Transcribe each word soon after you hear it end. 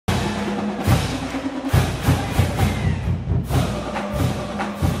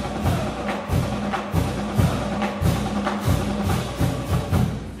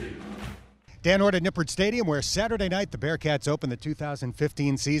Dan Hoard at Nippert Stadium, where Saturday night the Bearcats open the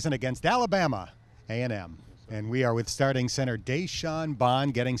 2015 season against Alabama A&M. And we are with starting center Deyshawn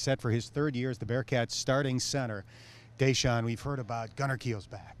Bond, getting set for his third year as the Bearcats starting center. Deyshawn, we've heard about Gunner Kiel's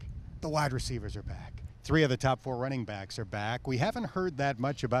back. The wide receivers are back. 3 of the top 4 running backs are back. We haven't heard that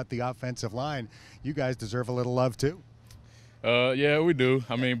much about the offensive line. You guys deserve a little love too. Yeah, we do.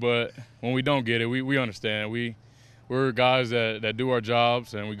 I mean, but when we don't get it, we understand. We're guys that do our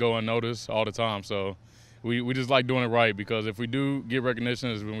jobs, and we go unnoticed all the time. So we just like doing it right, because if we do get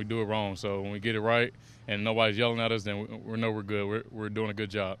recognition, it's when we do it wrong. So when we get it right and nobody's yelling at us, then we know we're good. We're doing a good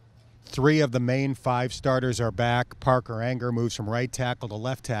job. 3 of the main 5 starters are back. Parker Anger moves from right tackle to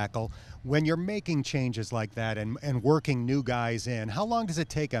left tackle. When you're making changes like that and working new guys in, how long does it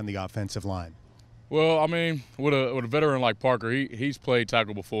take on the offensive line? Well, I mean, with a veteran like Parker, he's played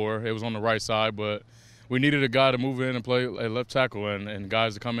tackle before. It was on the right side, but we needed a guy to move in and play at left tackle and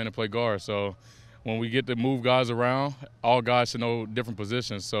guys to come in and play guard. So when we get to move guys around, all guys should know different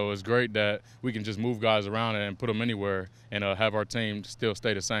positions. So it's great that we can just move guys around and put them anywhere and have our team still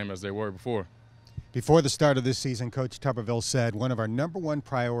stay the same as they were before. Before the start of this season, Coach Tuberville said one of our #1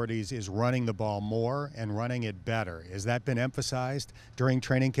 priorities is running the ball more and running it better. Has that been emphasized during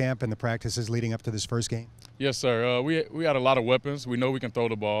training camp and the practices leading up to this first game? Yes, sir. We had a lot of weapons. We know we can throw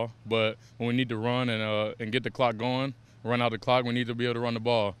the ball, but when we need to run and get the clock going, run out the clock, we need to be able to run the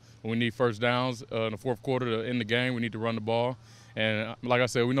ball. When we need first downs in the fourth quarter to end the game, we need to run the ball. And like I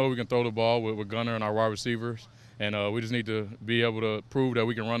said, we know we can throw the ball with Gunner and our wide receivers. And we just need to be able to prove that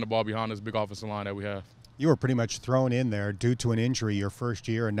we can run the ball behind this big offensive line that we have. You were pretty much thrown in there due to an injury your first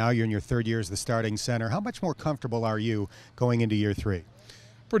year, and now you're in your third year as the starting center. How much more comfortable are you going into year 3?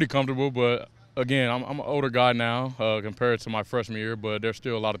 Pretty comfortable, but again, I'm an older guy now compared to my freshman year, but there's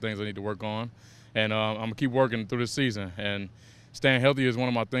still a lot of things I need to work on. And I'm going to keep working through this season. And staying healthy is one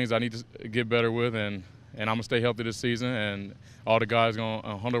of my things I need to get better with, and I'm going to stay healthy this season, and all the guys are going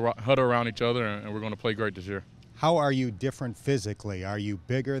to huddle around each other, and we're going to play great this year. How are you different physically? Are you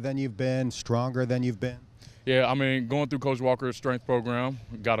bigger than you've been, stronger than you've been? Yeah, I mean, going through Coach Walker's strength program,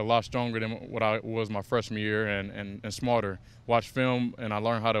 got a lot stronger than what I was my freshman year and smarter. Watch film, and I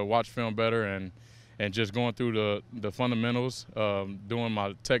learned how to watch film better, and just going through the fundamentals, doing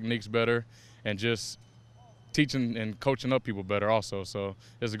my techniques better, and just teaching and coaching up people better also. So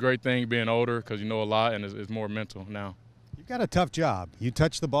it's a great thing being older, because you know a lot, and it's more mental now. You've got a tough job. You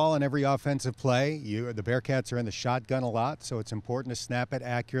touch the ball in every offensive play. The Bearcats are in the shotgun a lot, so it's important to snap it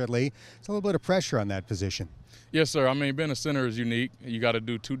accurately. It's a little bit of pressure on that position. Yes, sir. I mean, being a center is unique. You got to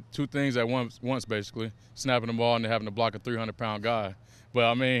do two things at once, basically, snapping the ball and having to block a 300-pound guy. But,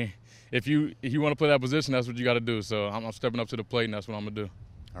 I mean, if you want to play that position, that's what you got to do. So I'm stepping up to the plate, and that's what I'm going to do.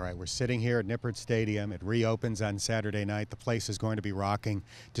 All right, we're sitting here at Nippert Stadium. It reopens on Saturday night. The place is going to be rocking.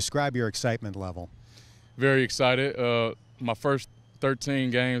 Describe your excitement level. Very excited. My first 13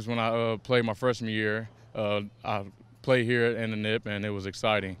 games when I played my freshman year, I played here in the NIP, and it was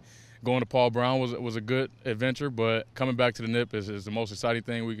exciting. Going to Paul Brown was a good adventure, but coming back to the NIP is the most exciting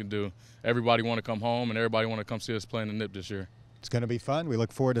thing we can do. Everybody want to come home, and everybody want to come see us play in the NIP this year. It's going to be fun. We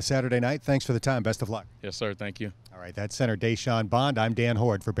look forward to Saturday night. Thanks for the time. Best of luck. Yes, sir. Thank you. All right, that's center Deyshawn Bond. I'm Dan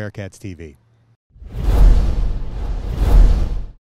Hoard for Bearcats TV.